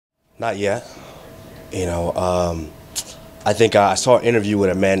Not yet. You know, I think I saw an interview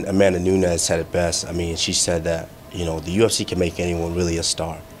with Amanda Nunes said it best. I mean, she said that, you know, the UFC can make anyone really a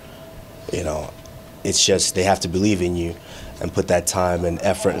star. You know, it's just they have to believe in you and put that time and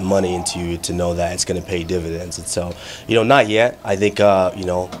effort and money into you to know that it's going to pay dividends. And so, you know, not yet. I think, you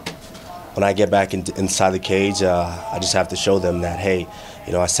know, when I get back inside the cage, I just have to show them that, hey,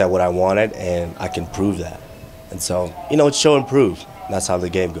 you know, I said what I wanted and I can prove that. And so, you know, it's show and prove. That's how the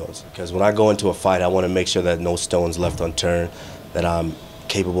game goes. Because when I go into a fight, I want to make sure that no stone's left unturned, that I'm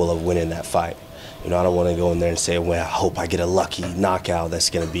capable of winning that fight. You know, I don't want to go in there and say, well, I hope I get a lucky knockout that's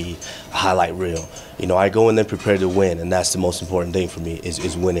going to be a highlight reel. You know, I go in there prepared to win, and that's the most important thing for me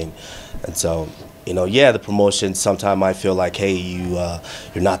is winning. And so, you know, yeah, the promotion, sometimes I feel like, hey,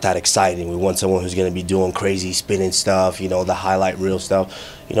 you're not that exciting. We want someone who's going to be doing crazy spinning stuff, you know, the highlight reel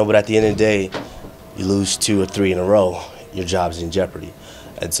stuff. You know, but at the end of the day, you lose 2 or 3 in a row, your job's in jeopardy.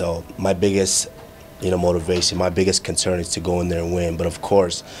 And so my biggest, you know, motivation, my biggest concern is to go in there and win. But of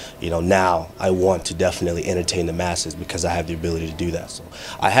course, you know, now I want to definitely entertain the masses because I have the ability to do that. So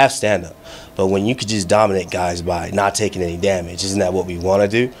I have stand-up. But when you could just dominate guys by not taking any damage, isn't that what we want to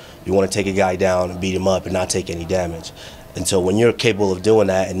do? You want to take a guy down and beat him up and not take any damage. And so when you're capable of doing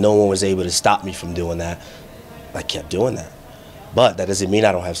that and no one was able to stop me from doing that, I kept doing that. But that doesn't mean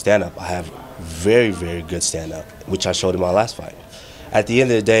I don't have stand-up. I have very, very good stand-up, which I showed in my last fight. At the end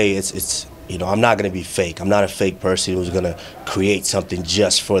of the day, it's you know, I'm not going to be fake. I'm not a fake person who's going to create something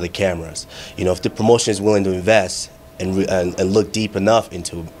just for the cameras. You know, if the promotion is willing to invest and look deep enough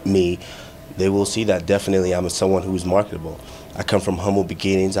into me, they will see that definitely I'm someone who's marketable. I come from humble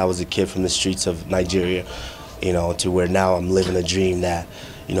beginnings. I was a kid from the streets of Nigeria, you know, to where now I'm living a dream that,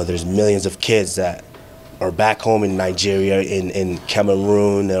 you know, there's millions of kids that are back home in Nigeria, in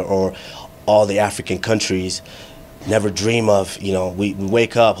Cameroon, or all the African countries, never dream of, you know, we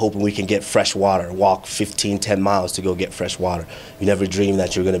wake up hoping we can get fresh water, walk 15, 10 miles to go get fresh water. You never dream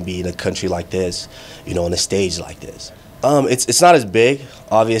that you're going to be in a country like this, you know, on a stage like this. It's not as big,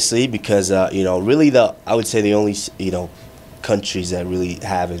 obviously, because, you know, really I would say the only, you know, countries that really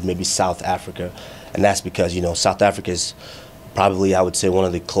have is maybe South Africa. And that's because, you know, South Africa is probably, I would say, one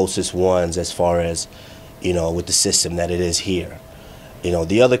of the closest ones as far as, you know, with the system that it is here. You know,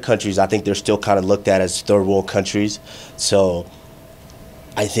 the other countries, I think they're still kind of looked at as third world countries. So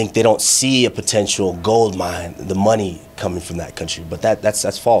I think they don't see a potential gold mine, the money coming from that country. But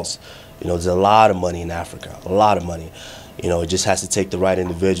that's false. You know, there's a lot of money in Africa, a lot of money. You know, it just has to take the right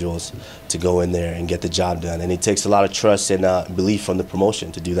individuals to go in there and get the job done. And it takes a lot of trust and belief from the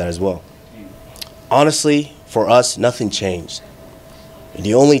promotion to do that as well. Honestly, for us, nothing changed.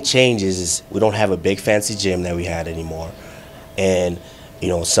 The only change is we don't have a big fancy gym that we had anymore. And, you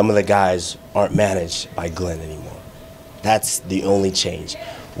know, some of the guys aren't managed by Glenn anymore. That's the only change.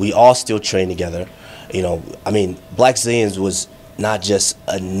 We all still train together. You know, I mean, Blackzilians was not just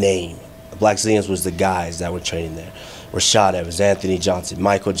a name. Blackzilians was the guys that were training there. Rashad Evans, Anthony Johnson,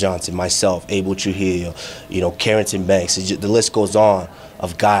 Michael Johnson, myself, Abel Trujillo, you know, Carrington Banks. The list goes on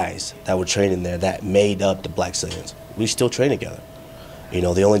of guys that were training there that made up the Blackzilians. We still train together. You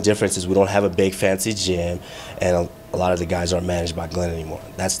know, the only difference is we don't have a big fancy gym, and a lot of the guys aren't managed by Glenn anymore.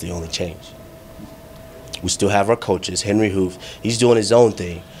 That's the only change. We still have our coaches. Henry Hoof, he's doing his own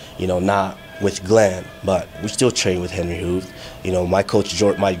thing, you know, not with Glenn, but we still train with Henry Hoof. You know, my coach,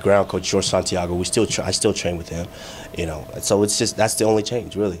 my ground coach, George Santiago, I still train with him, you know. So it's just, that's the only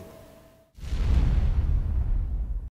change, really.